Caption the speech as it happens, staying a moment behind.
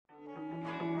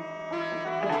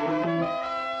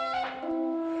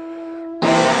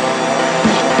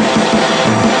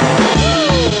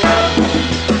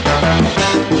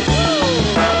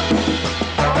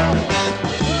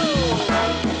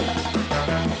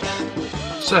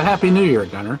So happy New Year,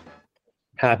 Gunnar.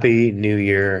 Happy New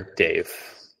Year, Dave.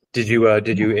 Did you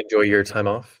enjoy your time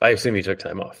off? I assume you took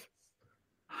time off.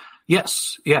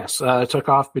 Yes, yes. I took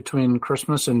off between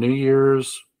Christmas and New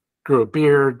Year's, grew a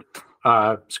beard,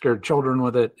 scared children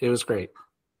with it. It was great.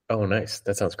 Oh, nice.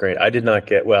 That sounds great. I did not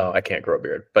get, well, I can't grow a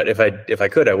beard, but if I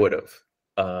could, I would have.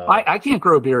 I can't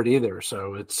grow a beard either,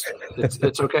 so it's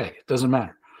okay. It doesn't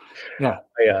matter. Yeah.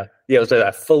 Yeah, it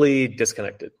was fully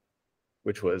disconnected,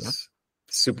 which Yeah. was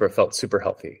felt super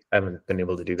healthy. I haven't been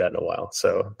able to do that in a while,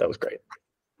 so that was great.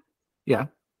 Yeah.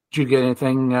 Did you get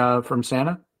anything from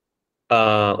Santa?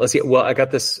 Let's see. Well, I got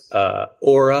this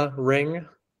Aura ring,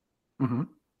 Mm-hmm.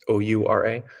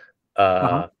 Oura.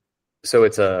 Uh-huh. So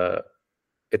it's a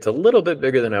little bit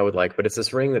bigger than I would like, but it's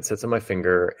this ring that sits on my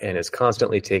finger and is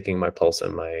constantly taking my pulse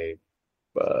and my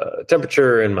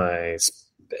temperature and my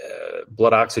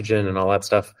blood oxygen and all that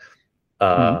stuff.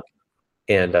 Mm-hmm.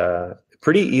 And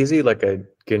pretty easy. Like I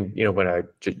can, when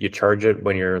you charge it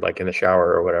when you're like in the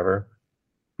shower or whatever.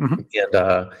 Mm-hmm.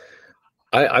 And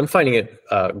I'm finding it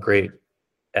great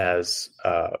as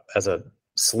a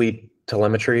sleep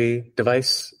telemetry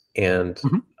device,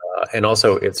 Mm-hmm. and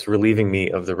also it's relieving me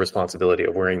of the responsibility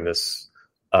of wearing this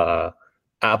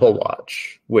Apple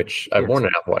Watch, which I've Yes. worn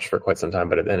an Apple Watch for quite some time,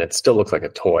 but then it still looks like a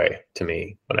toy to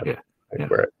me when Yeah. I Yeah.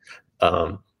 wear it.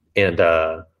 And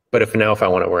but if I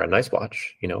want to wear a nice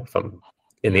watch, if I'm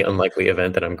in the unlikely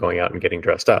event that I'm going out and getting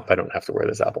dressed up, I don't have to wear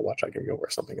this Apple Watch. I can go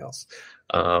wear something else.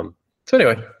 So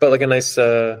anyway, but like a nice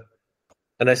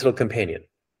little companion,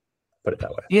 put it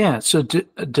that way. Yeah. So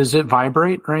does it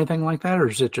vibrate or anything like that, or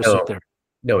does it just sit No, there?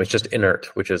 no, it's just inert,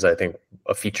 which is, I think,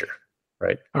 a feature,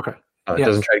 right? Okay. It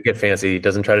doesn't Yes. try to get fancy,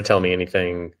 doesn't try to tell me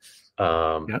anything.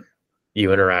 Yeah.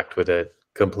 You interact with it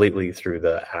completely through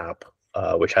the app,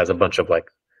 which has a bunch of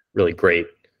like really great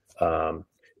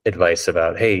advice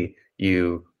about, hey,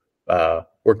 you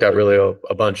worked out really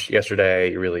a bunch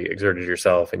yesterday, you really exerted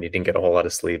yourself, and you didn't get a whole lot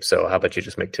of sleep. So how about you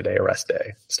just make today a rest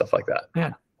day, stuff like that,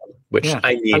 Yeah. which Yeah.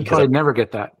 I need I'd because probably never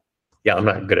get that. I'm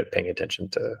not good at paying attention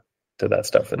to that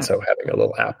stuff, and Yeah. so having a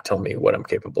little app tell me what I'm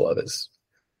capable of is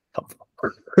helpful.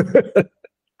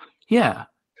 Yeah.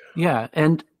 Yeah.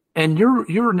 And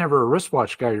you were never a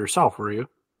wristwatch guy yourself, were you?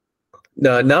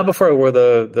 No, not before I wore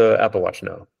the Apple Watch.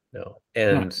 No, no,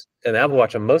 Yeah. and the Apple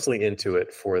Watch, I'm mostly into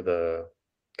it for the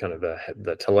kind of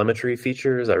the telemetry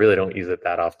features. I really don't use it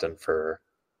that often.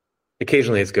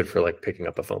 Occasionally, it's good for like picking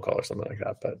up a phone call or something like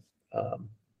that. But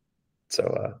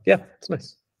yeah, it's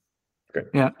nice. Great.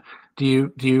 Yeah. Do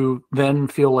you then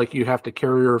feel like you have to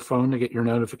carry your phone to get your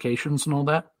notifications and all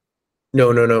that?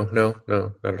 No, no, no, no,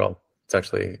 no, not at all. It's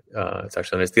actually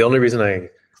nice. The only reason I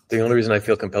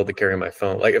feel compelled to carry my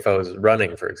phone, like if I was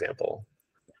running, for example,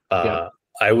 Yeah.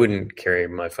 I wouldn't carry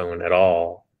my phone at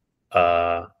all,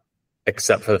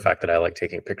 except for the fact that I like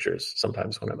taking pictures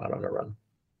sometimes when I'm out on a run.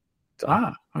 So,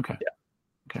 Okay.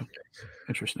 yeah. Okay.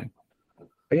 Interesting.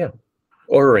 But yeah,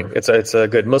 Oura Ring. It's a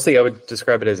good. Mostly, I would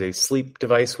describe it as a sleep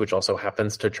device, which also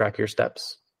happens to track your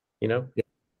steps. Yeah.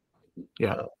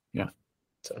 Uh, Yeah.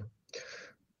 so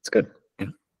it's good. Yeah.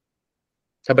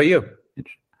 How about you?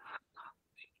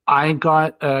 I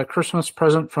got a Christmas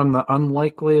present from the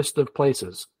unlikeliest of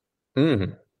places,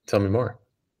 Tell me more.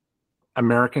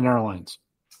 American Airlines.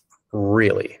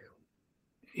 Really?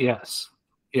 Yes.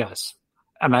 Yes.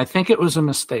 And I think it was a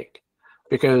mistake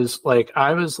because like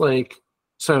I was like,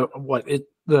 so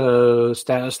the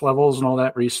status levels and all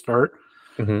that restart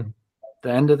Mm-hmm.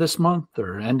 the end of this month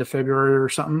or end of February or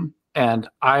something. And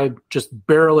I just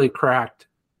barely cracked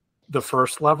the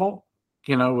first level,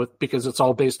 because it's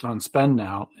all based on spend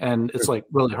now. And it's like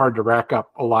really hard to rack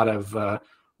up a lot of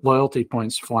loyalty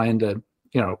points flying to,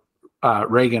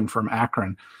 Reagan from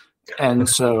Akron. And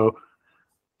so,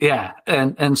 yeah.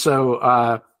 And so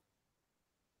I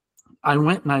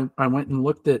went and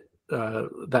looked at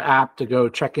the app to go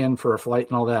check in for a flight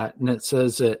and all that. And it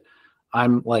says that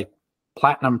I'm like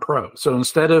Platinum Pro. So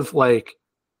instead of like,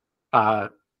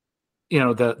 the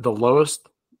lowest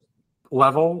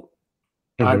level,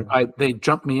 Mm-hmm. they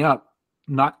jumped me up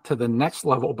not to the next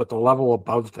level, but the level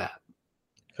above that.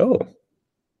 Oh,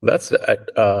 that's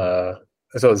so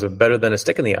it's better than a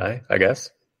stick in the eye, I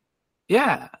guess.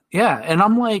 Yeah, yeah. And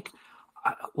I'm like,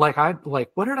 what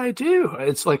did I do?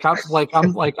 It's like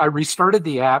I restarted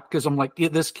the app because I'm like, yeah,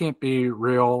 this can't be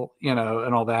real, and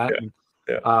all that.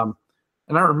 Yeah, yeah.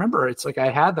 And I remember it's like I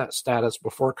had that status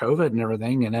before COVID and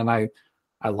everything, and then I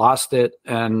lost it,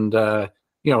 and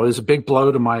it was a big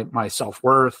blow to my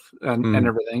self-worth and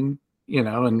everything,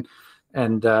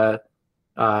 and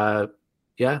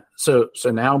yeah. So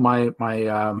now my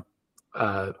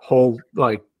whole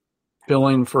like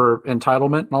billing for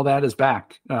entitlement and all that is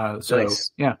back. So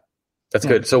Nice. yeah. That's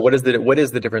Yeah. good. So what is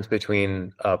the difference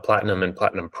between Platinum and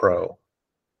Platinum Pro?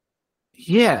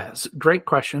 Yes, great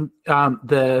question.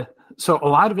 So a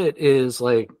lot of it is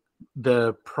like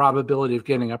the probability of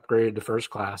getting upgraded to first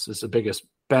class is the biggest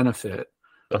benefit.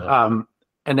 Uh-huh.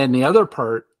 And then the other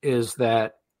part is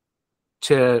that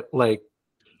to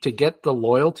get the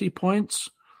loyalty points,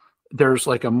 there's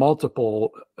like a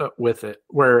multiple with it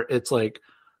where it's like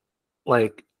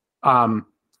let's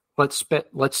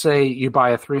say you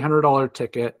buy a $300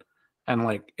 ticket and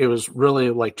like it was really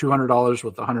like $200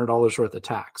 with $100 worth of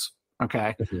tax.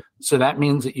 Okay. Mm-hmm. So that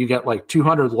means that you get like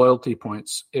 200 loyalty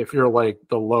points if you're like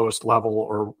the lowest level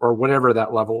or whatever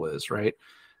that level is, right?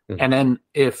 Mm-hmm. And then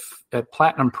if at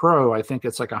Platinum Pro, I think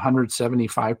it's like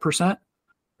 175%.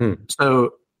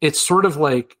 So it's sort of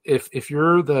like if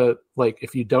you're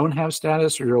if you don't have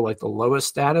status or you're like the lowest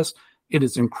status, it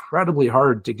is incredibly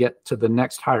hard to get to the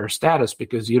next higher status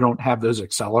because you don't have those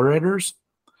accelerators.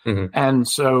 Mm-hmm. And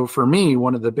so for me,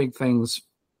 one of the big things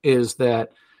is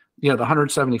that, the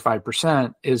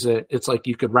 175% it's like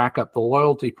you could rack up the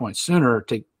loyalty points sooner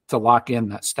to lock in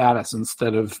that status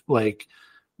instead of like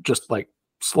just like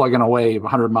slugging away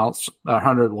 100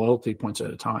 loyalty points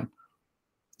at a time.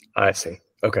 I see.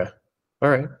 Okay. All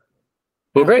right.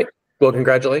 Well, great. Well,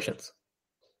 congratulations.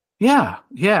 Yeah.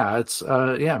 It's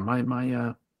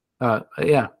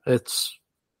it's,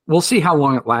 we'll see how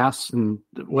long it lasts and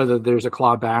whether there's a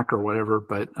clawback or whatever,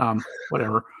 but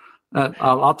whatever.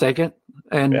 I'll take it.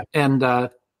 And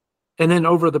then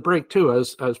over the break too, I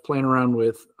was playing around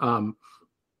with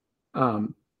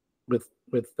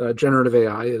generative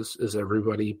AI as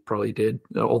everybody probably did,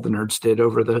 all the nerds did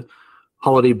over the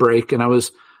holiday break. And I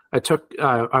watched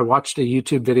a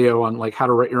YouTube video on like how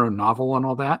to write your own novel and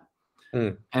all that.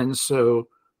 And so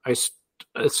it's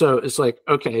like,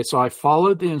 okay, so I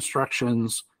followed the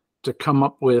instructions to come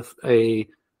up with a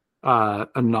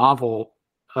novel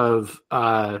of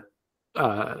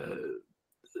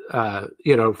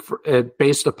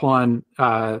based upon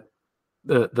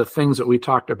the things that we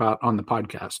talked about on the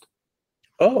podcast.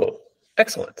 Oh,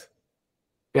 excellent.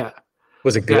 Yeah.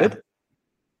 Was it good? Yeah.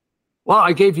 Well,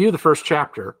 I gave you the first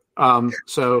chapter. And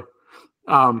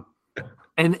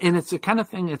it's the kind of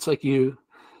thing, it's like it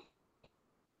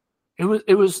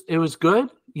was good.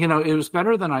 It was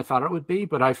better than I thought it would be,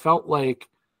 but I felt like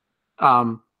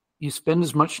you spend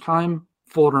as much time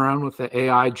fooling around with the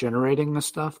AI generating this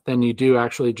stuff than you do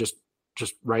actually just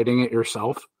writing it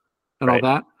yourself and all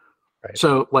that. Right.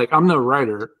 So like I'm no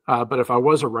writer, but if I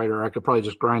was a writer, I could probably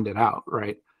just grind it out.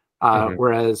 Right.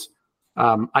 Whereas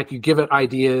I could give it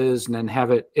ideas and then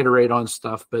have it iterate on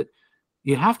stuff, but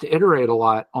you have to iterate a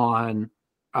lot on,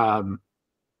 to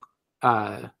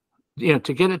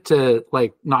get it to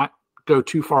like not go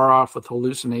too far off with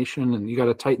hallucination, and you got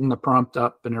to tighten the prompt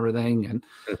up and everything.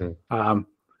 And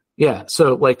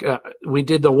so like we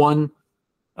did the one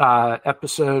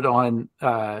episode on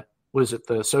was it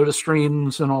the soda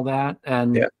streams and all that,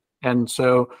 and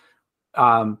so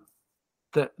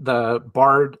the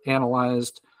Bard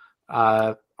analyzed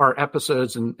our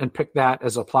episodes and picked that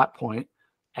as a plot point,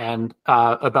 and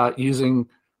about using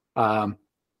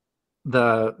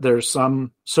there's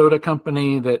some soda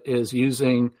company that is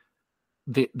using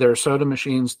their soda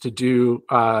machines to do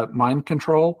mind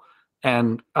control,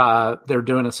 and they're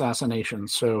doing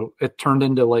assassinations. So it turned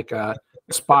into like a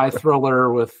spy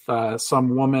thriller with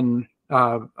some woman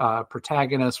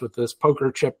protagonist with this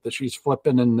poker chip that she's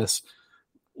flipping in this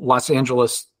Los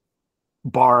Angeles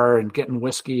bar and getting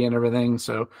whiskey and everything.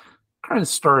 So kind of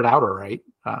started out all right,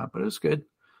 but it was good.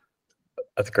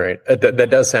 That's great. That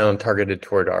does sound targeted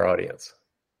toward our audience.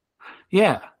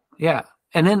 Yeah.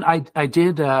 And then I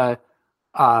did. I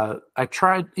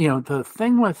tried. The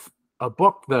thing with a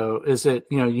book though is that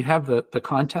you have the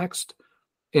context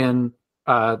in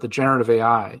the generative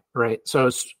AI, right? So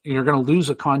you're going to lose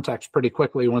a context pretty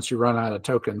quickly once you run out of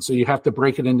tokens. So you have to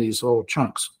break it into these little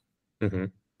chunks. Mm-hmm.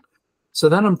 So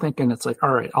then I'm thinking, it's like,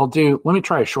 all right, let me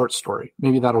try a short story.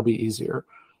 Maybe that'll be easier.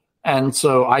 And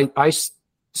so I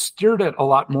steered it a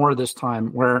lot more this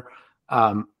time, where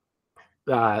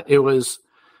it was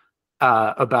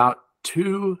about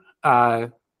two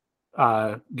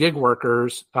gig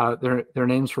workers. Their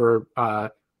names were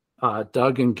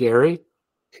Doug and Gary.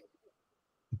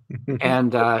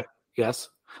 And yes,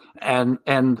 and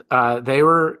they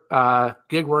were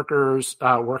gig workers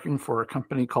working for a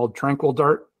company called Tranquil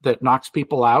Dart that knocks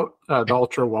people out, the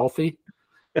ultra wealthy,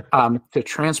 to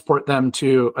transport them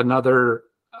to another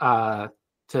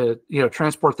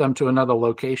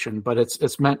location. But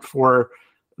it's meant for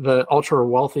the ultra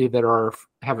wealthy that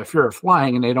have a fear of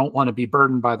flying, and they don't want to be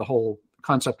burdened by the whole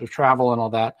concept of travel and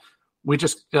all that. We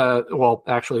just,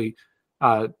 actually,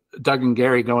 Doug and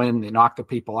Gary go in, they knock the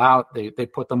people out, they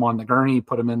put them on the gurney,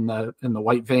 put them in the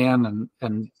white van,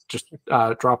 and just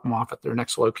drop them off at their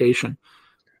next location.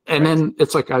 And then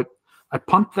it's like I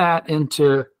pump that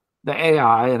into the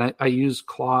AI, and I use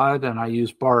Claude and I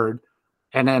use Bard,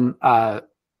 and then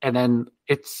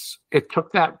it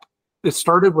took that. It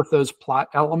started with those plot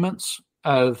elements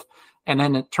and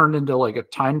then it turned into like a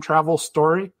time travel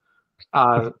story.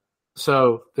 But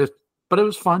it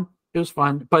was fun. It was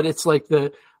fun. But it's like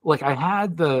I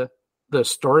had the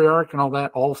story arc and all that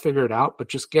all figured out, but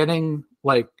just getting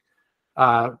like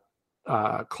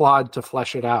Claude to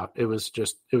flesh it out, it was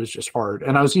just hard.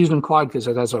 And I was using Claude because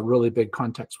it has a really big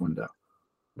context window.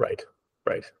 Right.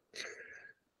 Well,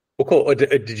 cool.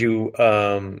 Did you?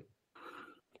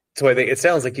 So I think it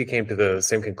sounds like you came to the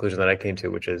same conclusion that I came to,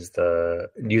 which is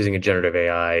using a generative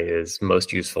AI is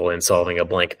most useful in solving a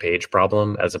blank page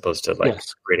problem as opposed to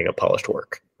creating a polished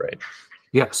work, right?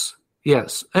 Yes.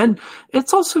 And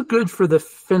it's also good for the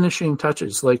finishing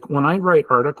touches. Like when I write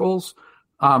articles,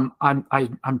 I'm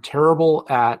terrible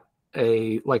at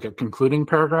a concluding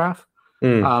paragraph.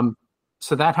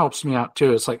 So that helps me out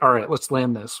too. It's like, all right, let's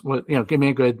land this. Give me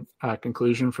a good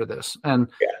conclusion for this. And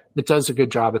it does a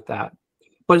good job at that.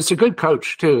 But it's a good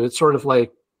coach too. It's sort of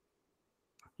like,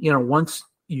 once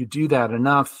you do that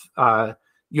enough,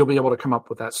 you'll be able to come up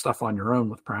with that stuff on your own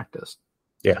with practice.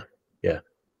 Yeah. Well,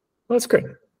 that's great.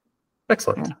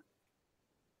 Excellent.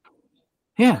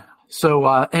 Yeah. So,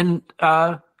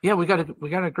 we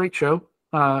got a great show.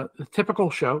 The typical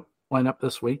show lineup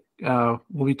this week.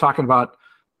 We'll be talking about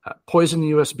poison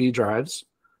USB drives.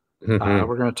 Mm-hmm.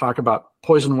 We're going to talk about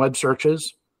poison web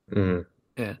searches.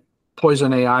 Mm-hmm.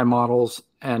 Poison AI models,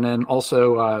 and then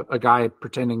also a guy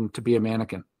pretending to be a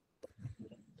mannequin.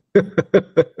 That's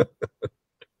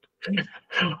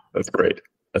great.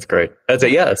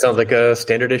 It sounds like a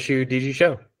standard issue DG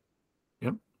show.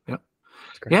 Yep.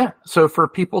 Yeah. So for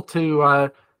people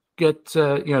to get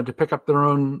to pick up their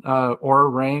own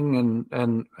Oura Ring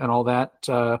and all that,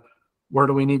 where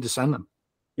do we need to send them?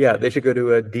 Yeah, they should go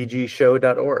to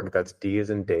dgshow.org. That's D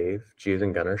as in Dave, G as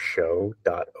in Gunner,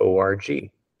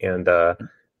 show.org. And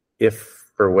if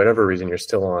for whatever reason you're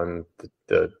still on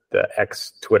the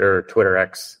X, Twitter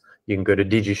X, you can go to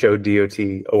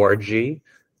dgshow.org.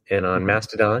 And on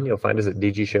Mastodon, you'll find us at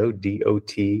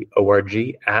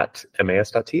dgshow.org at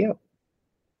mas.to.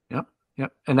 Yep.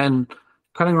 And then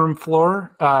cutting room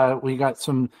floor, we got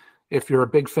some, if you're a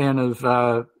big fan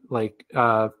of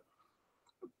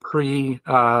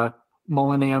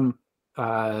pre-millennium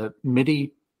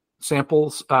MIDI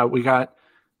samples, we got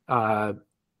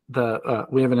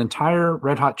we have an entire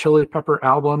Red Hot Chili Pepper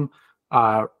album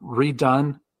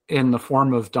redone in the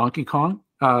form of Donkey Kong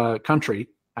Country,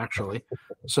 actually.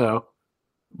 So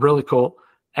really cool.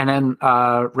 And then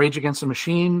Rage Against the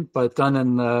Machine, but done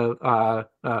in the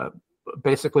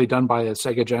basically done by a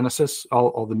Sega Genesis.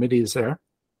 All the MIDI is there.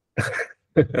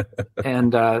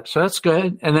 And so that's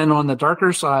good. And then on the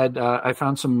darker side, I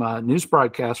found some news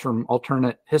broadcasts from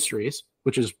Alternate Histories,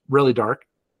 which is really dark.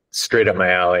 Straight up my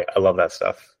alley. I love that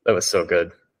stuff. That was so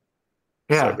good.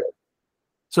 Yeah.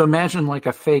 So imagine like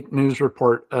a fake news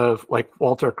report of like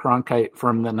Walter Cronkite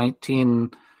from the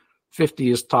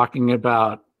 1950s talking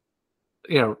about,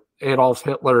 Adolf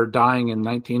Hitler dying in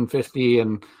 1950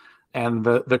 and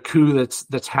the coup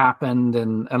that's happened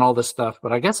and all this stuff.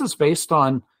 But I guess it's based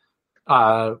on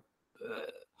a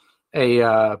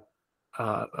video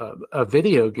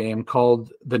game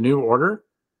called The New Order.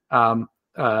 And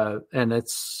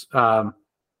it's the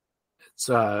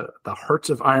Hearts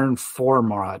of Iron 4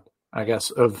 mod, I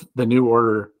guess, of the New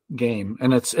Order game.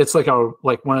 And it's like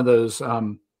one of those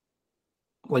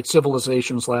like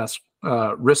Civilization /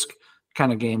 Risk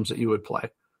kind of games that you would play.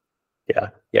 Yeah.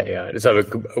 It's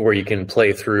where you can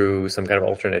play through some kind of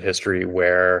alternate history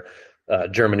where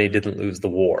Germany didn't lose the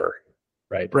war,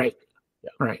 right? Right. Yeah.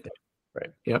 Right.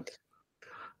 Yep.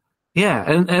 Yeah,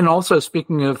 and also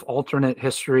speaking of alternate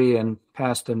history and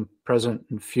past and present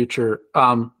and future,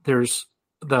 there's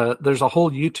a whole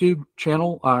YouTube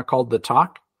channel called The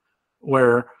Talk,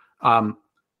 where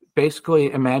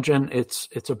basically imagine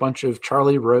it's a bunch of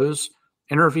Charlie Rose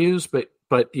interviews, but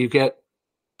you get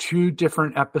two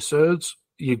different episodes.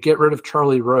 You get rid of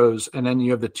Charlie Rose, and then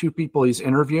you have the two people he's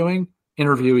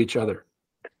interview each other.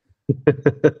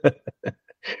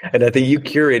 And I think you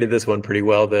curated this one pretty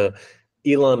well. The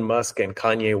Elon Musk and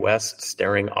Kanye West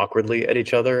staring awkwardly at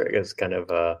each other is kind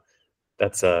of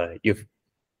you've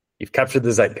captured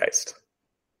the zeitgeist.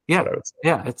 Yeah,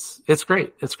 it's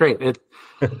great. It's great.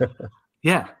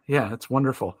 Yeah, it's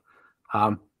wonderful.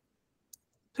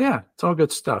 It's all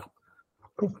good stuff.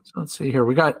 Cool. So let's see here.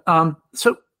 We got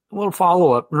so a little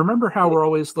follow up. Remember how we're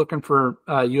always looking for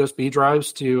USB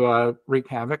drives to wreak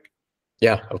havoc?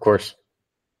 Yeah, of course.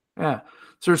 Yeah.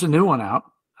 So there's a new one out.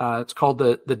 It's called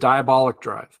the Diabolic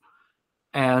drive,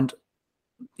 and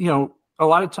a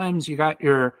lot of times you got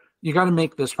to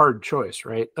make this hard choice,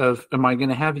 right? Of, am I going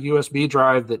to have a USB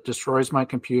drive that destroys my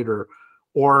computer,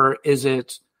 or is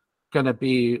it going to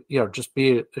be, just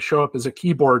show up as a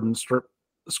keyboard and start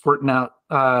squirting out,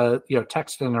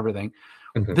 text and everything?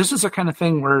 Mm-hmm. This is a kind of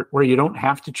thing where you don't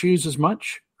have to choose as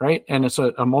much, right? And it's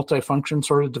a multi-function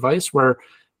sort of device where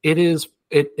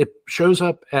it shows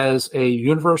up as a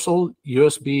universal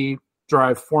USB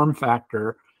drive form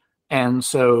factor. And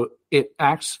so it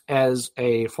acts as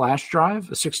a flash drive,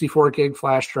 a 64 gig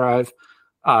flash drive,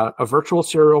 a virtual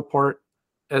serial port,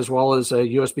 as well as a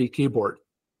USB keyboard.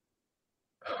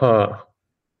 Huh.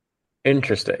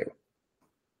 Interesting.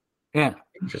 Yeah.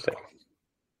 Interesting.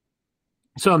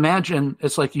 So imagine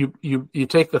it's like you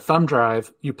take the thumb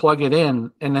drive, you plug it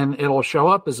in, and then it'll show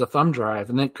up as a thumb drive,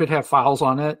 and it could have files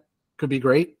on it. Could be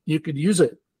great. You could use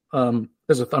it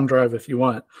as a thumb drive if you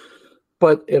want,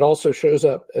 but it also shows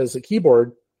up as a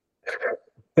keyboard,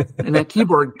 and that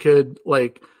keyboard could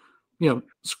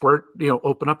squirt,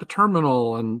 open up a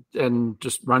terminal and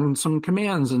just run some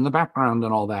commands in the background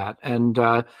and all that. And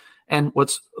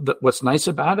what's nice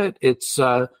about it, it's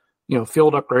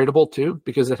field upgradable too,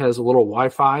 because it has a little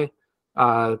Wi-Fi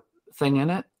thing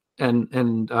in it,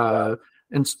 and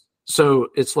so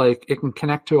it's like it can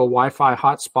connect to a Wi-Fi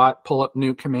hotspot, pull up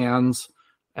new commands,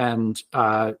 and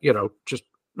cause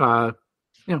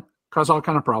all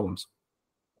kind of problems.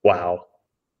 Wow,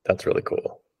 that's really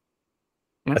cool.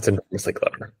 Yeah. That's enormously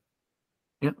clever.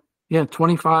 Yeah,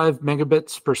 25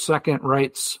 megabits per second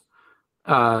reads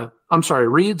up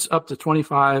to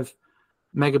 25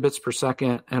 megabits per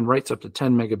second and writes up to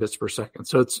 10 megabits per second.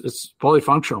 So it's fully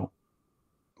functional.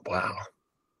 Wow,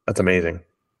 that's amazing.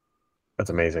 That's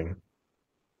amazing.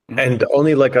 Yeah. And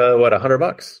only like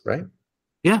 $100, right?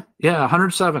 Yeah,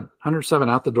 107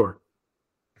 out the door.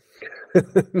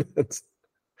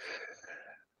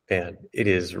 Man, it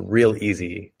is real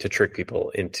easy to trick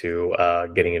people into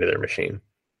getting into their machine.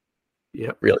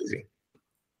 Yep. Real easy.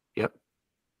 Yep.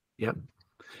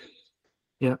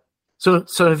 So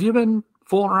have you been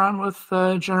fooling around with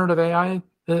generative AI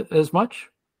as much?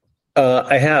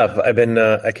 I have. I've been.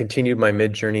 I continued my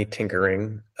Mid-Journey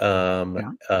tinkering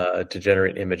to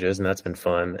generate images, and that's been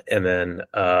fun. And then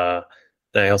I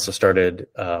also started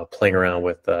playing around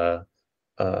with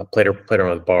played around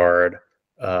with Bard.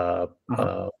 Played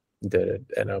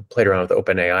around with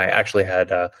OpenAI. I actually had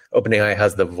OpenAI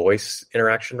has the voice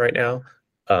interaction right now.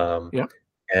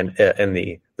 And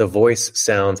the voice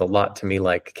sounds a lot to me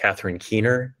like Catherine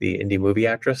Keener, the indie movie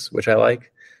actress, which I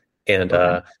like. And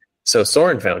so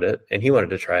Soren found it, and he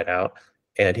wanted to try it out.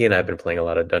 And he and I have been playing a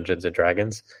lot of Dungeons and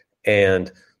Dragons.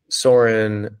 And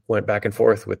Soren went back and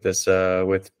forth with this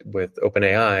with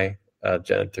OpenAI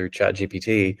through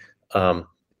ChatGPT,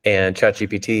 and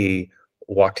ChatGPT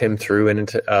walked him through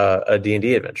into a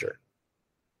D&D adventure.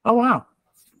 Oh wow!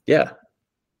 Yeah.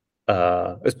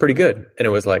 It was pretty good. And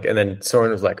it was like, and then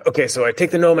Soren was like, okay, so I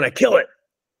take the gnome and I kill it.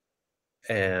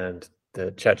 And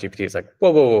the ChatGPT is like,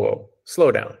 whoa,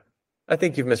 slow down. I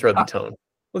think you've misread the tone.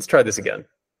 Let's try this again.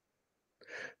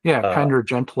 Yeah, kinder,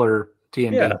 gentler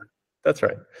D&D. Yeah, that's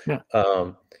right. Yeah.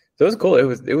 So it was cool.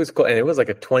 It was cool. And it was like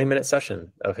a 20-minute session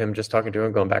of him just talking to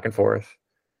him, going back and forth.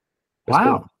 Wow.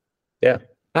 Cool. Yeah.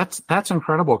 That's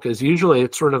incredible, because usually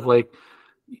it's sort of like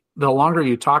the longer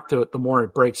you talk to it, the more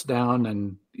it breaks down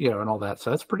and and all that.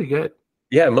 So that's pretty good.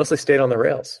 Yeah, it mostly stayed on the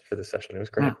rails for this session. It was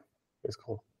great. Yeah. It was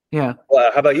cool. Yeah.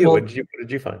 Well, how about you? What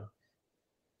did you find?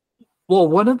 Well,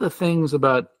 one of the things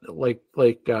about we've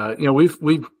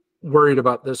worried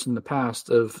about this in the past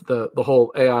of the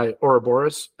whole AI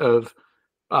Ouroboros of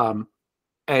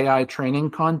AI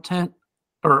training content,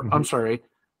 or I'm sorry,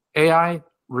 AI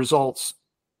results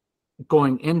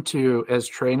going into as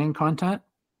training content.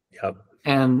 Yep.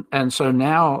 And so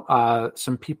now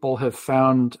some people have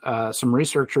found, some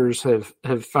researchers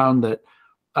have found that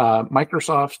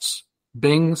Microsoft's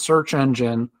Bing search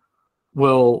engine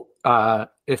will,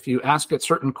 if you ask it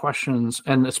certain questions,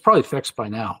 and it's probably fixed by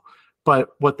now, but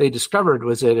what they discovered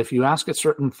was that if you ask it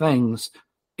certain things,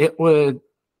 it would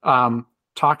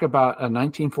talk about a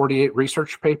 1948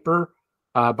 research paper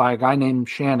by a guy named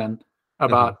Shannon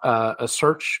about a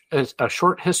short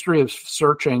history of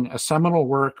searching, a seminal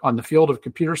work on the field of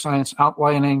computer science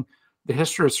outlining the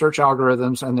history of search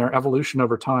algorithms and their evolution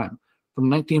over time from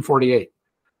 1948.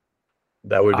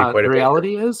 That would be quite a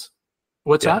reality paper. Is?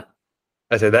 What's that?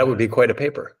 I said that would be quite a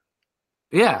paper.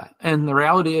 Yeah, and the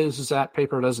reality is that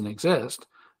paper doesn't exist.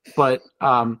 But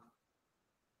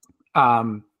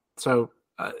so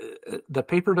the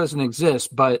paper doesn't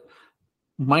exist, but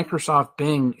Microsoft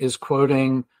Bing is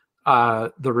quoting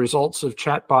the results of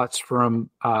chatbots from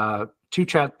two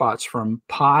chatbots from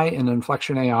Pi and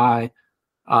Inflection AI.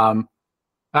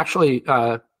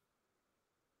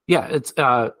 It's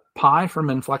Pi from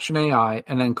Inflection AI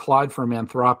and then Claude from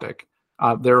Anthropic.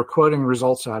 They're quoting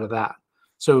results out of that.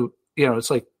 So,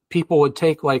 it's like people would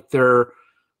take like their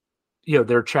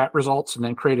chat results and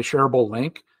then create a shareable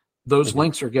link. Those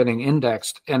links are getting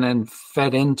indexed and then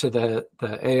fed into the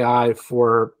AI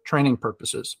for training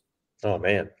purposes. Oh,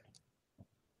 man.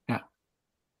 Yeah.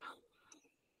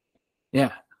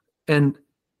 Yeah.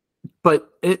 But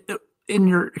in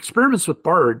your experiments with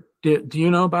Bard, do you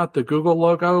know about the Google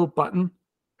logo button?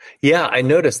 Yeah, I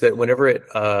noticed that whenever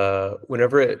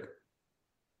it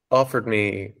offered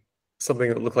me something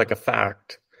that looked like a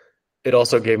fact, it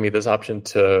also gave me this option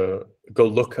to go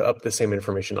look up the same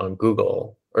information on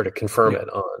Google or to confirm it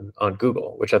on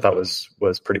Google, which I thought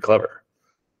was pretty clever.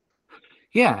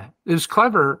 Yeah, it was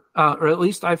clever, or at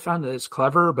least I found that it's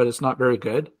clever, but it's not very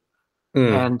good.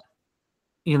 And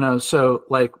so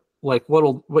like what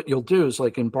you'll do is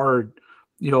like in Bard,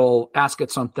 you'll ask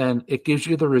it something, it gives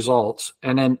you the results,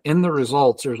 and then in the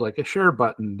results there's like a share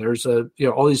button. There's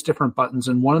all these different buttons,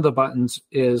 and one of the buttons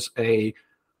is a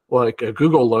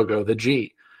Google logo, the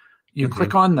G. You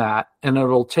click on that, and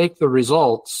it'll take the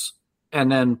results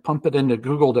and then pump it into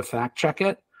Google to fact check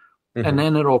it, and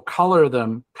then it'll color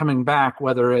them coming back,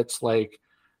 whether it's like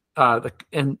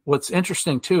and what's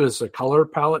interesting too is the color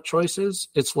palette choices.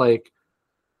 It's like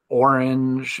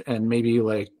orange and maybe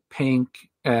like pink,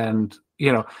 and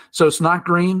so it's not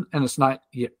green and it's not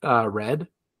red,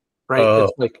 right? Oh.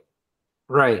 It's like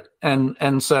right,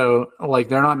 and so like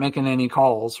they're not making any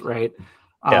calls, right?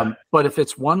 But if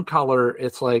it's one color,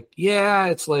 it's like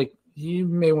you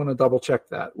may want to double check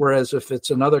that. Whereas if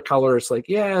it's another color, it's like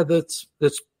that's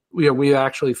we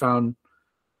actually found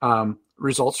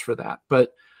results for that.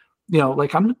 But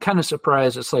like I'm kind of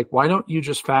surprised. It's like, why don't you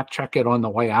just fact check it on the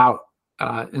way out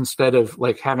instead of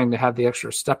like having to have the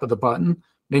extra step of the button?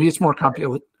 Maybe it's more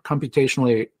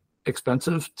computationally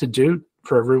expensive to do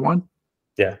for everyone.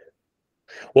 Yeah.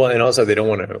 Well, and also they don't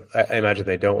want to. I imagine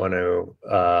they don't want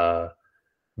to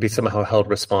be somehow held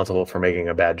responsible for making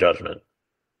a bad judgment,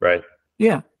 right?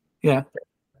 Yeah.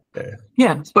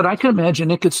 But I can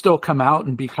imagine it could still come out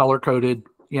and be color coded.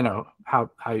 How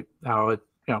it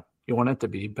you want it to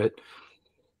be, but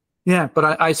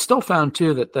I still found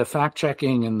too that the fact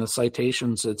checking and the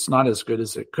citations, it's not as good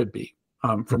as it could be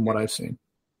from what I've seen.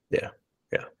 Yeah.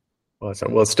 Well,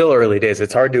 it's still early days.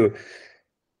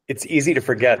 It's easy to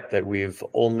forget that we've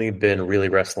only been really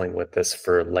wrestling with this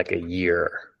for like a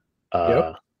year,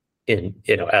 as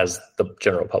the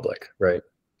general public, right?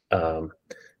 And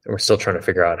we're still trying to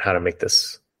figure out how to make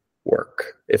this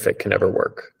work, if it can ever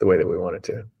work the way that we want it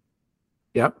to.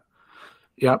 Yep.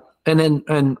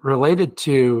 And related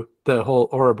to the whole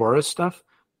Ouroboros stuff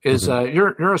is you're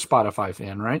a Spotify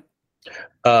fan, right?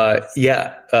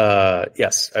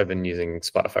 Yes, I've been using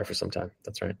Spotify for some time.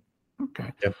 That's right.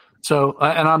 Okay. Yep. So,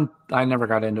 I never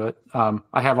got into it.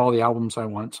 I have all the albums I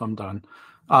want, so I'm done.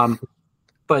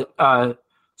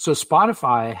 So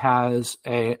Spotify has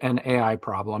an AI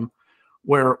problem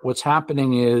where what's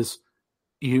happening is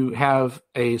you have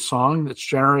a song that's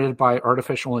generated by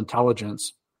artificial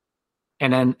intelligence,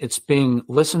 and then it's being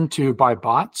listened to by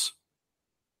bots,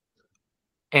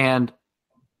 and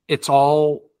it's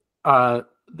all the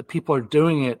people are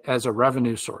doing it as a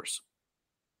revenue source.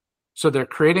 So they're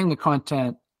creating the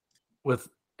content with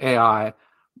AI.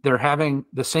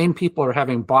 The same people are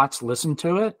having bots listen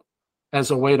to it as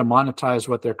a way to monetize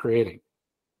what they're creating.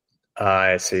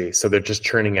 I see. So they're just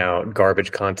churning out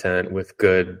garbage content with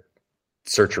good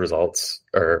search results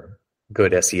or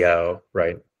good SEO,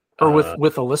 right? Or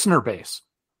with a listener base.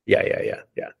 Yeah,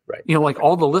 right. Like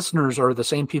all the listeners are the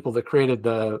same people that created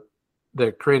the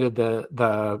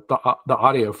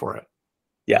audio for it.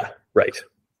 Yeah, right.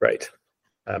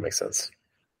 That makes sense.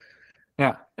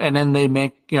 Yeah, and then they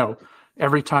make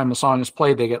every time the song is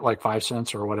played, they get like 5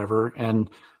 cents or whatever, and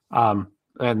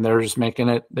they're just making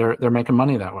it. They're making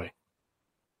money that way.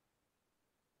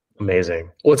 Amazing.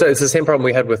 Well, it's the same problem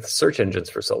we had with search engines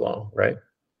for so long, right?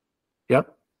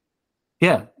 Yep.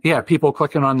 Yeah. People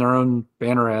clicking on their own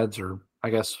banner ads, or I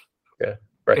guess. Yeah.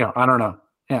 Right. I don't know.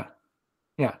 Yeah.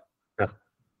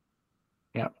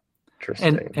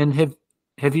 Interesting. And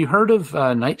have you heard of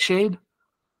Nightshade?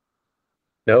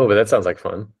 No, but that sounds like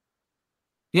fun.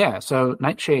 Yeah. So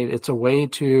Nightshade, it's a way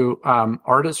to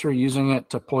artists are using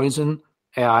it to poison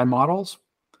AI models.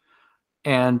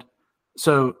 And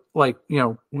so, like,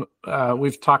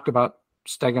 we've talked about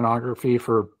steganography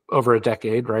for over a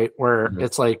decade, right? Where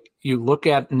it's like you look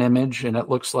at an image and it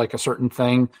looks like a certain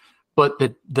thing, but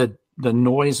the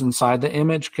noise inside the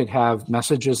image could have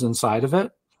messages inside of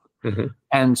it. Mm-hmm.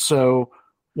 And so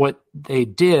what they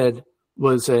did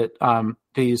was that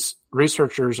these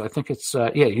researchers, I think it's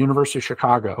University of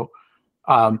Chicago,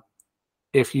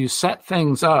 if you set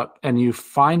things up and you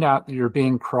find out that you're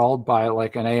being crawled by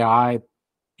like an AI,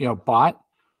 bot,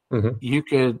 you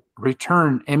could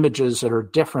return images that are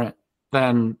different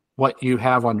than what you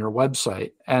have on your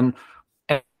website. And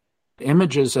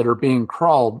images that are being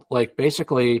crawled, like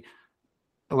basically,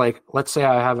 like let's say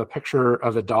I have a picture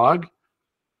of a dog,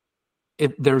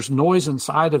 there's noise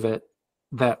inside of it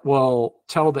that will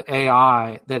tell the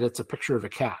AI that it's a picture of a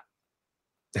cat.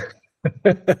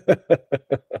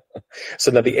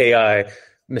 So now the AI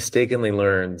mistakenly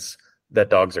learns that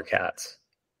dogs are cats.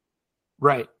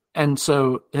 Right. And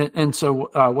so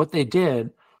what they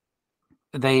did,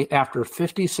 after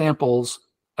 50 samples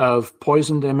of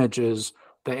poisoned images,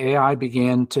 the AI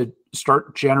began to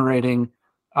start generating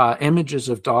images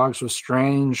of dogs with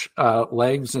strange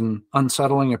legs and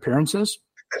unsettling appearances.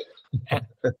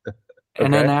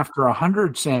 And then after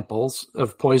 100 samples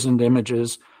of poisoned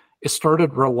images, it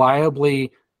started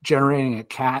reliably generating a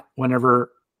cat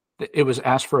whenever it was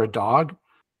asked for a dog.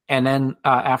 And then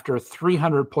after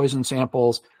 300 poison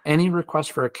samples, any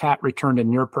request for a cat returned a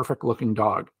near perfect looking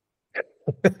dog.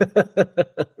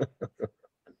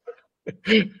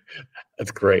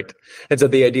 That's great. And so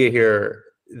the idea here,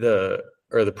 the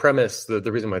premise,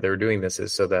 the reason why they were doing this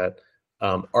is so that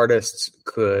artists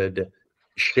could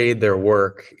shade their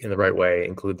work in the right way,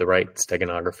 include the right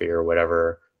steganography or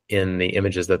whatever in the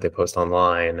images that they post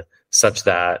online, such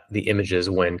that the images,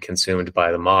 when consumed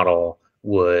by the model,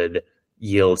 would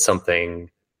yield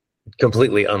something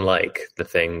completely unlike the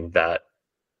thing that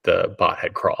the bot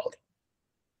had crawled.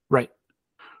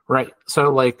 Right.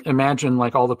 So like imagine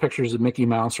like all the pictures of Mickey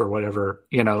Mouse or whatever,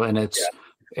 and it's,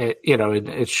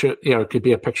 it should, it could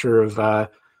be a picture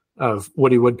of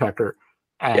Woody Woodpecker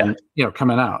and,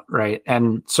 coming out. Right.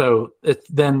 And so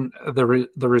then the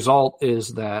result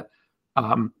is that,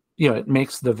 it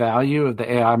makes the value of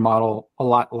the AI model a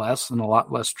lot less and a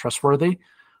lot less trustworthy,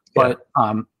 but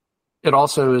it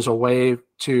also is a way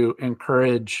to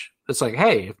encourage. It's like,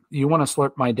 hey, if you want to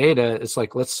slurp my data, it's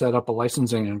like, let's set up a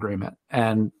licensing agreement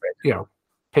and,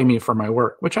 pay me for my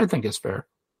work, which I think is fair.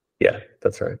 Yeah,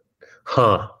 that's right.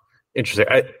 Huh. Interesting.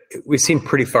 We seem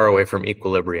pretty far away from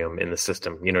equilibrium in the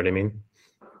system. You know what I mean?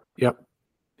 Yep.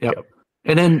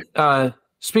 And then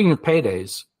speaking of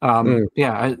paydays,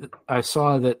 I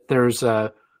saw that there's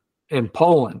in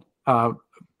Poland,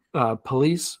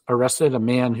 police arrested a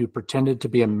man who pretended to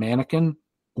be a mannequin.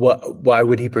 Why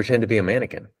would he pretend to be a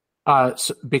mannequin?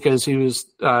 Because he was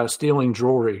stealing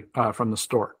jewelry from the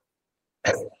store.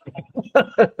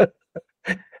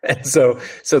 And so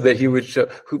that he would show.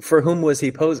 For whom was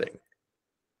he posing?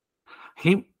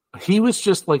 He was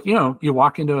just like, you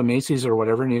walk into a Macy's or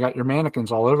whatever, and you got your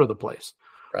mannequins all over the place.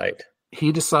 Right.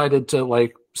 He decided to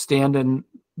like stand in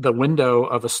the window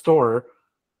of a store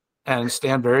and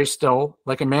stand very still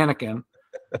like a mannequin.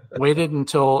 Waited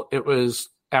until it was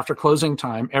after closing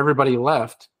time. Everybody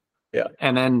left. Yeah.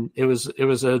 And then it was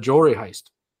a jewelry heist.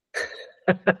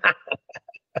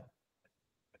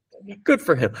 Good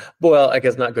for him. Well, I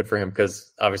guess not good for him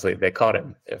because obviously they caught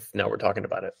him. If now we're talking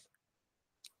about it.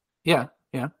 Yeah.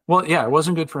 Well, yeah, it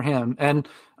wasn't good for him, and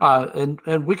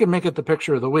we can make it the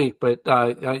picture of the week. But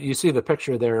you see the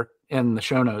picture there in the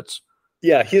show notes.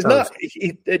 Yeah, he's not.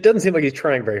 It doesn't seem like he's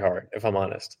trying very hard, if I'm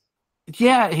honest.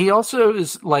 Yeah, he also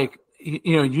is like,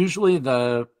 usually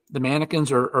the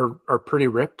mannequins are pretty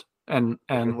ripped and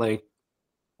like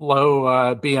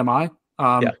low BMI.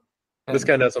 This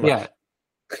guy knows so much.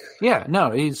 Yeah,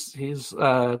 no, he's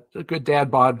a good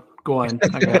dad bod going,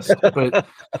 I guess. But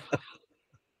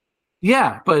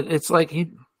but it's like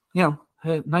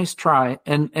nice try.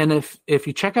 And if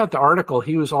you check out the article,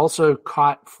 he was also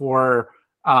caught for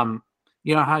how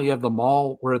you have the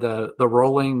mall where the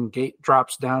rolling gate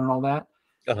drops down and all that.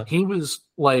 Uh-huh. He was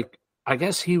like, I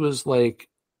guess he was like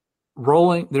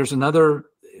rolling. There's another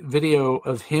video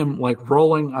of him like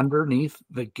rolling underneath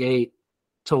the gate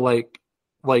to like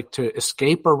to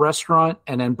escape a restaurant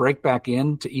and then break back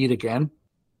in to eat again.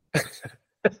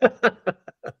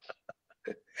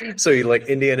 So you like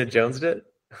Indiana Jones'd it?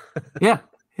 Yeah.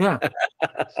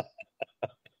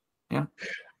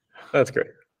 That's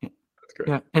great.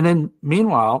 Yeah. And then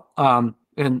meanwhile,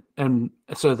 and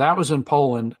so that was in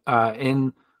Poland,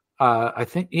 I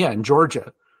think, in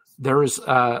Georgia, there was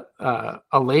a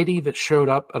lady that showed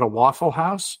up at a Waffle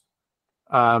House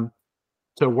to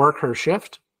work her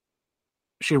shift.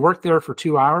 She worked there for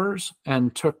 2 hours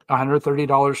and took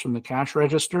 $130 from the cash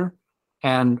register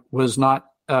and was not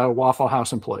a Waffle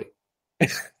House employee.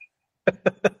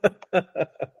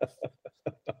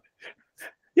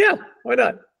 Yeah, why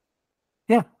not?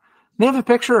 Yeah. They have a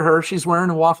picture of her. She's wearing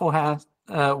a Waffle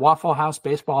House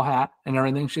baseball hat and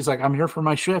everything. She's like, I'm here for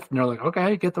my shift. And they're like,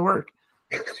 okay, get to work.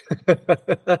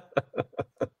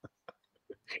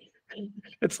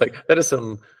 It's like, that is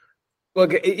some, well,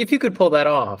 if you could pull that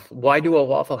off, why do a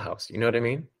Waffle House? You know what I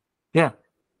mean? Yeah.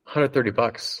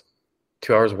 $130,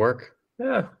 2 hours work.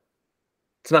 Yeah.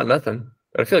 It's not nothing,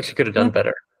 but I feel like she could have done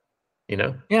better, you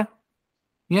know? Yeah.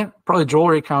 Yeah. Probably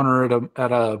jewelry counter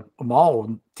at a mall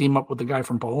and team up with the guy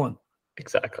from Poland.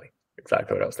 Exactly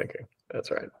what I was thinking. That's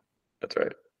right.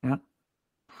 Yeah.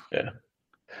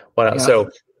 Well,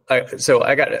 yeah. So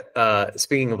I got,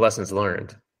 speaking of lessons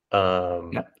learned,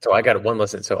 so I got one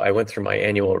lesson. So I went through my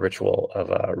annual ritual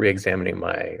of re-examining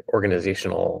my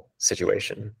organizational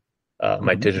situation,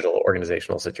 my digital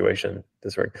organizational situation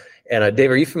this week. And Dave,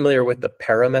 are you familiar with the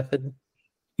PARA method?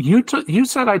 You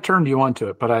said I turned you onto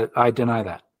it, but I deny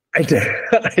that. I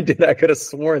did. I could have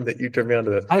sworn that you turned me onto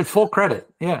this. I had full credit.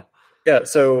 Yeah. Yeah.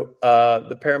 So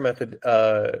the PARA method,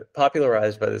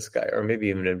 popularized by this guy, or maybe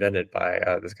even invented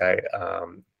by this guy,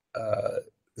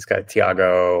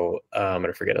 Tiago. I'm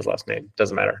going to forget his last name.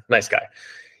 Doesn't matter. Nice guy.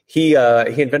 He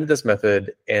invented this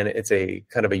method, and it's a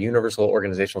kind of a universal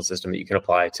organizational system that you can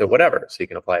apply to whatever. So you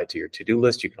can apply it to your to-do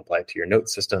list. You can apply it to your note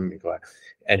system.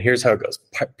 And here's how it goes.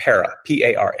 PARA,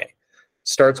 P-A-R-A,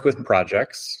 starts with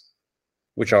projects,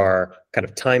 which are kind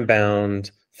of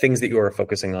time-bound things that you are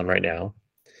focusing on right now.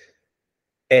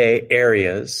 A,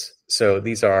 areas. So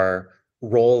these are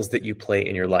roles that you play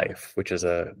in your life, which is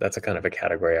that's a kind of a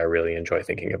category I really enjoy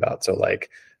thinking about. So like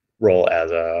role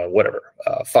as a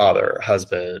father,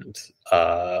 husband,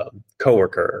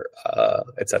 coworker,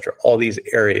 etc. All these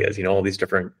areas, all these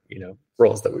different,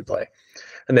 roles that we play.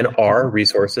 And then R,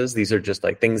 resources. These are just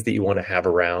like things that you want to have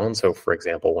around. So for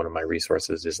example, one of my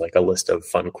resources is like a list of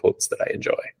fun quotes that I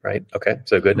enjoy, right? Okay,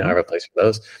 so good. Now I have a place for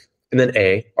those. And then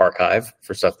A, archive,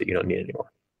 for stuff that you don't need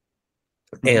anymore.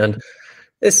 And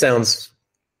this sounds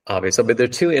obvious, but there are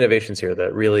two innovations here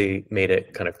that really made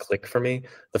it kind of click for me.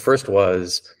 The first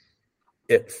was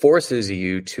it forces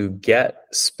you to get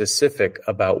specific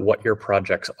about what your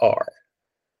projects are.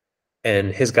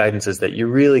 And his guidance is that you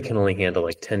really can only handle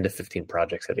like 10 to 15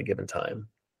 projects at a given time.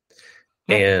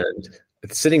 And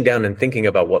sitting down and thinking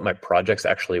about what my projects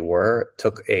actually were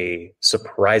took a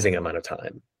surprising amount of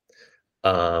time.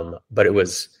 But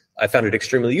I found it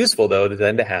extremely useful though,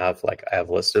 then to have I have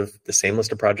the same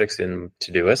list of projects in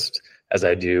Todoist as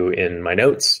I do in my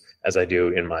notes, as I do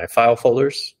in my file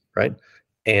folders, right?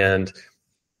 And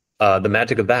the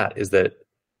magic of that is that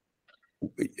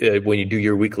when you do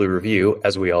your weekly review,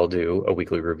 as we all do a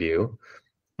weekly review,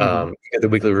 the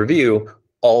weekly review,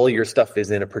 all your stuff is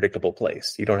in a predictable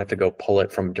place. You don't have to go pull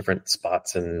it from different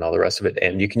spots and all the rest of it.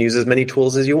 And you can use as many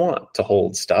tools as you want to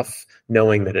hold stuff,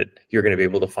 knowing that you're going to be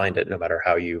able to find it no matter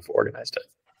how you've organized it.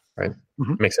 Right?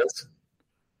 Makes sense?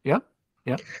 Yeah.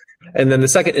 Yeah. And then the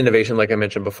second innovation, like I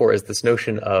mentioned before, is this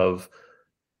notion of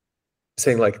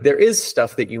saying there is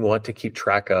stuff that you want to keep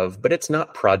track of, but it's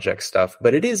not project stuff,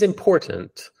 but it is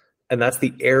important. And that's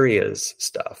the areas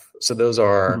stuff. So those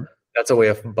are, that's a way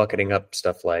of bucketing up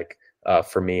stuff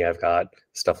for me, I've got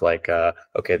stuff like,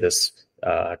 this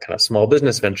kind of small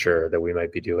business venture that we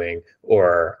might be doing,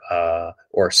 or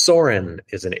Soren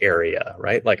is an area,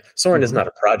 right? Like Soren is not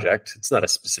a project. It's not a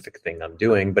specific thing I'm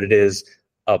doing, but it is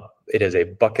a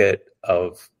bucket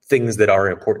of things that are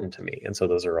important to me. And so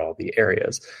those are all the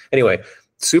areas. Anyway,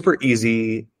 super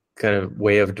easy kind of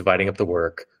way of dividing up the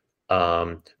work.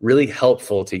 Really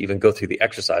helpful to even go through the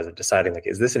exercise of deciding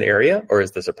is this an area or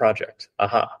is this a project?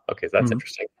 Aha. Okay. That's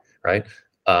interesting. Right.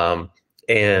 And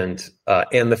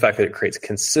the fact that it creates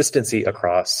consistency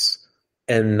across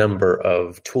n number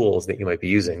of tools that you might be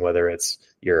using, whether it's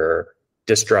your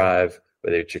disk drive,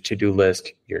 whether it's your to-do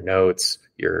list, your notes,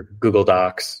 your Google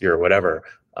Docs, your whatever.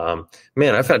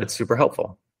 I found it super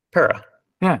helpful. PARA.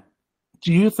 Yeah.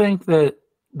 Do you think that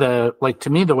to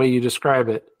me, the way you describe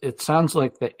it, it sounds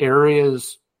like the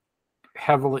areas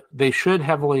they should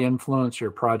heavily influence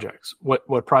your projects,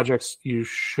 what projects you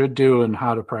should do and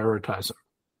how to prioritize them.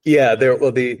 Yeah,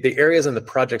 the areas and the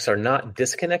projects are not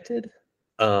disconnected.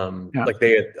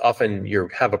 They often you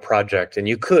have a project and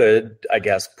you could, I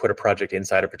guess, put a project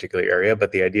inside a particular area,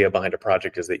 but the idea behind a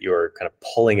project is that you're kind of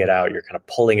pulling it out, you're kind of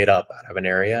pulling it up out of an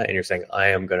area and you're saying,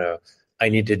 I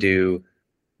need to do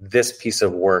this piece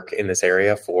of work in this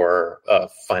area for a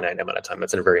finite amount of time.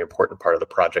 That's a very important part of the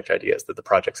project idea, is that the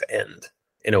projects end,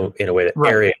 in a way that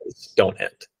Right. areas don't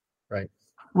end. Right.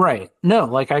 Right. No,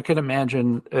 like I could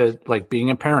imagine like being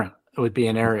a parent would be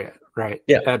an area, right?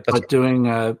 Yeah. But Right. doing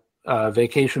a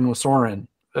vacation with Soren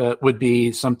would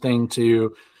be something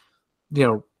to,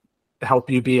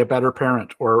 help you be a better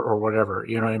parent or whatever.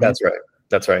 You know what I mean? That's right.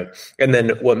 That's right. And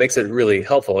then what makes it really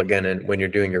helpful, again, and when you're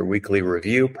doing your weekly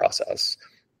review process,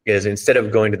 is instead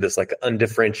of going to this like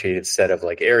undifferentiated set of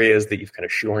like areas that you've kind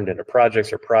of shoehorned into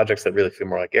projects, or projects that really feel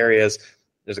more like areas,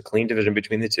 there's a clean division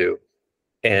between the two.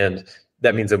 And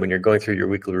that means that when you're going through your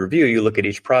weekly review, you look at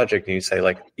each project and you say,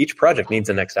 like, each project needs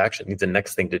a next action, needs a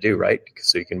next thing to do, right?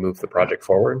 So you can move the project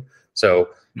forward. So,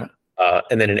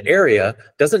 and then an area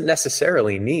doesn't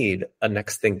necessarily need a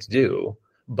next thing to do,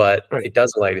 but it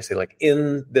does allow you to say, like,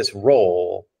 in this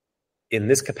role, in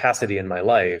this capacity in my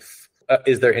life,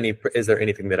 is there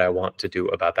anything that I want to do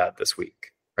about that this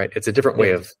week? Right? It's a different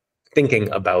way of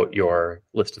thinking about your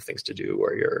list of things to do,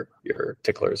 or your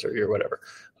ticklers, or your whatever.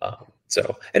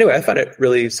 So anyway, I found it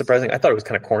really surprising. I thought it was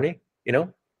kind of corny,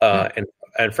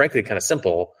 and frankly kind of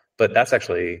simple, but that's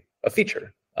actually a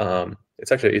feature.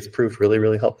 It's proved really,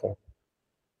 really helpful.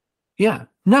 Yeah.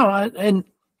 No, and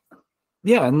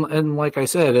like I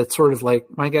said, it's sort of like,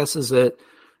 my guess is that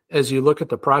as you look at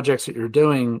the projects that you're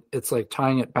doing, it's like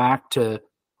tying it back to,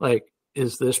 like,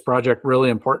 is this project really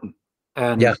important?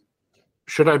 And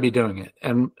should I be doing it?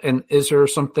 And is there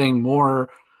something more,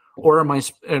 or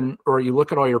or you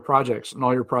look at all your projects, and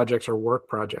all your projects are work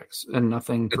projects and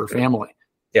nothing for family.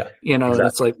 Yeah. Exactly.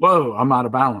 It's like, whoa, I'm out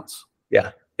of balance.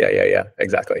 Yeah.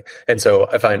 Exactly. And so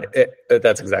I find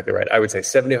that's exactly right. I would say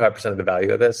 75% of the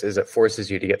value of this is it forces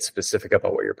you to get specific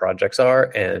about what your projects are,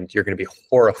 and you're going to be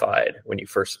horrified when you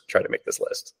first try to make this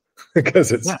list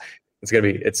because it's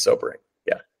sobering.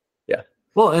 Yeah.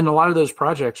 Well, and a lot of those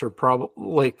projects are probably,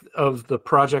 like, of the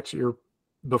projects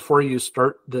before you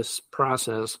start this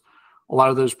process, a lot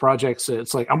of those projects,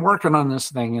 it's like, I'm working on this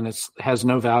thing and it has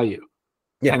no value.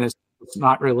 Yeah. And it's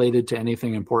not related to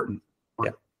anything important.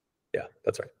 Yeah,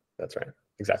 that's right.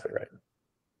 Exactly right.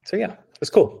 So yeah, it's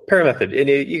cool. Paramethod, and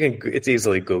it's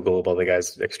easily Googleable. The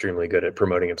guy's extremely good at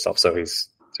promoting himself, so he's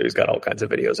got all kinds of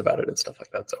videos about it and stuff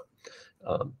like that.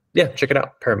 So check it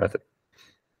out, Paramethod.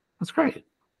 That's great.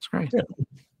 Yeah.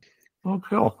 Well,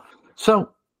 cool.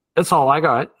 So that's all I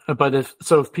got. But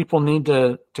if people need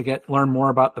to learn more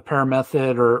about the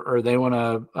Paramethod, or they want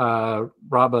to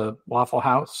rob a Waffle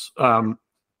House,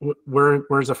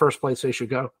 where's the first place they should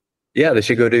go? Yeah, they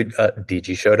should go to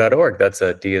dgshow.org. That's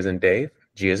D as in Dave,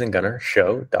 G as in Gunner,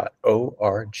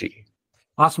 show.org.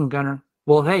 Awesome, Gunner.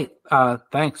 Well, hey,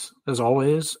 thanks as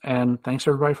always, and thanks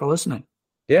everybody for listening.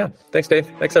 Yeah, thanks, Dave.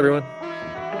 Thanks, everyone.